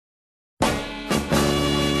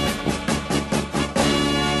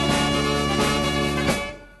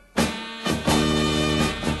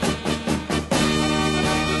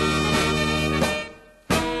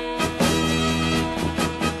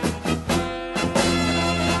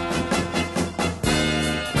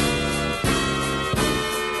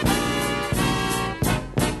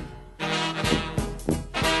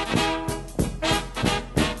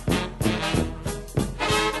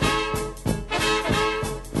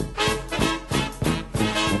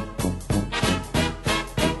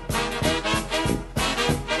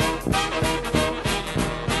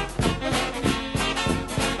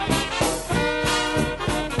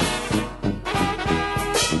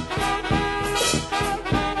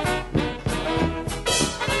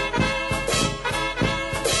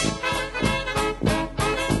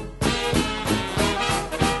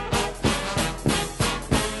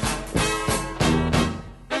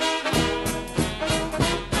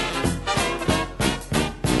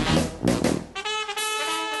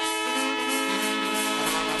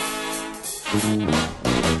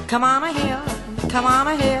Come on here, come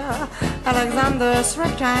on here, Alexander's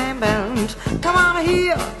ragtime band. Come on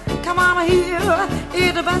here,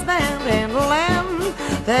 it's the best band in the land.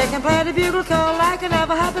 They can play the bugle call like you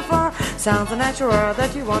never had before. Sounds so natural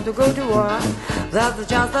that you want to go to war. That's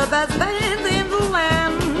just the best band in the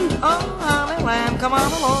land. Oh, honey lamb, come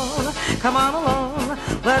on along,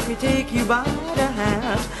 let me take you by the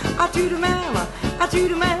hand. To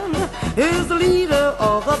the man, who's the leader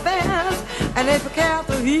of the band. And if you care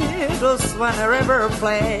to hear just when the river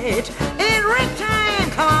played in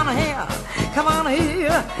ragtime, come on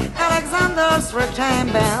here, Alexander's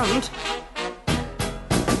ragtime band.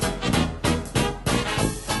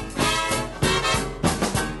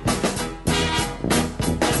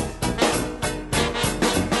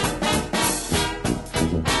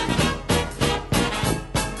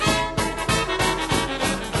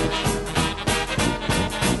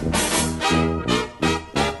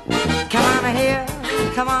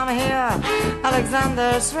 Come on here,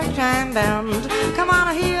 Alexander's ragtime band. Come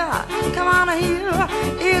on here,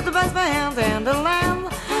 it's the best band in the land.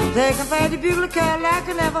 They can play the bugle call like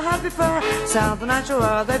you never heard before. Sounds so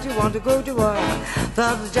natural that you want to go to war.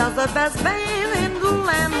 That's just the best band in the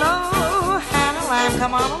land. Oh, Hannah Lamb,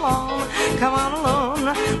 come on along,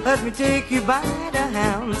 let me take you by the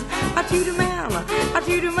hand. To the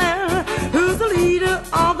man, who's the leader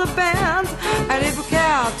of the band. And if you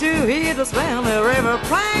care to hear the swell, the river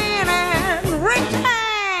playing and ragtime.